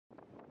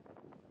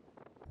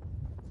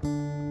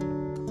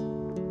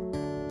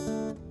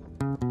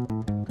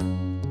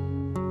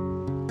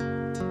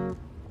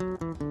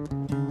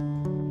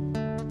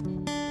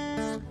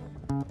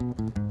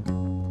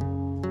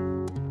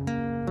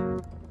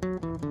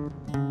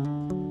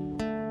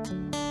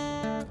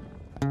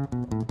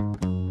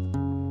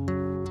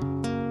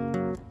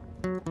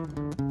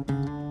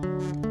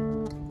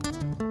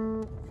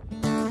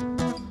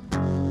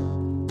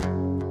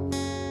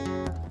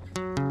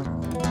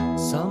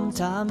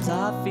Sometimes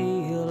I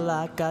feel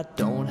like I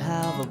don't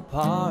have a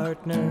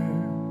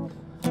partner.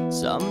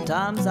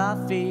 Sometimes I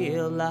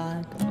feel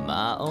like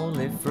my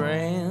only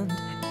friend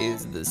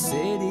is the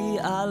city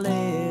I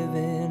live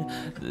in,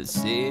 the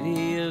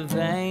city of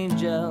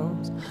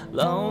angels.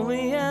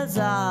 Lonely as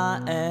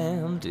I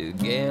am,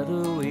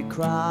 together we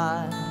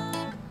cry.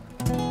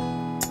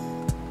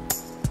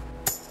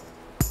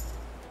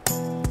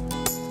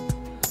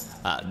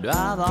 I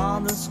drive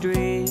on the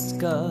streets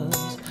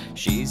 'cause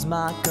she's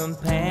my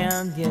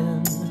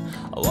companion.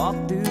 I walk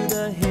through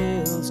the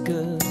hills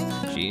 'cause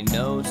she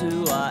knows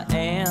who I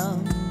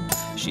am.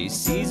 She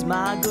sees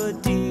my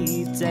good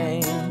deeds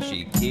and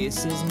she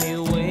kisses me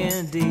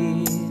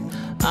windy.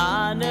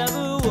 I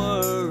never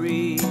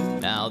worry,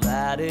 now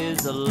that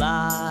is a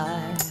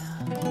lie.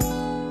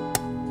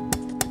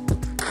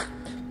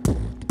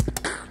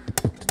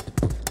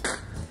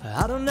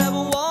 I don't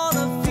ever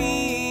wanna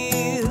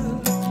feel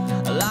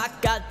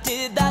like I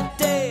did that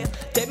day.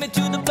 Take me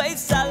to the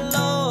place I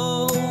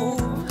love,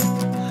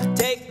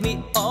 take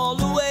me all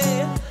the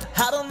way.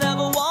 I don't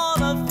ever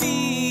wanna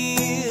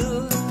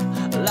feel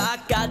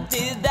like I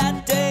did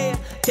that day.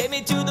 Take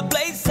me to the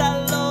place I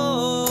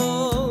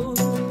love,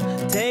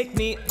 take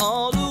me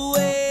all the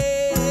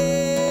way.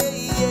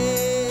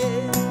 Yeah,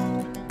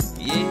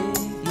 yeah,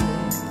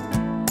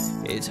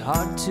 yeah. It's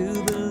hard to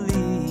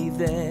believe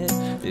that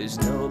there's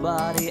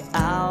nobody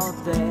out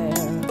there.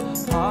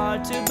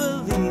 Hard to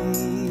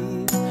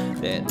believe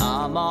that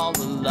I'm all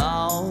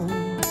alone.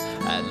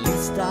 At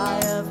least I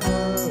have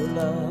her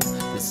love,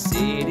 the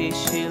city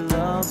she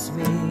loves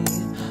me.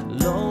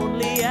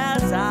 Lonely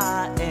as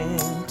I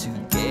am,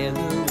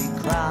 together we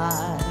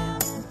cry.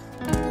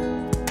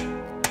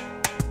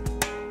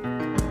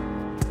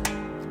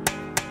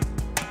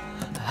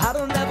 I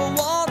don't ever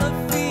wanna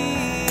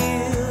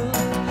feel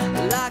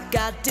like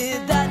I did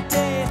that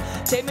day.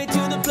 Take me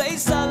to the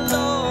place I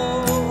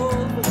love,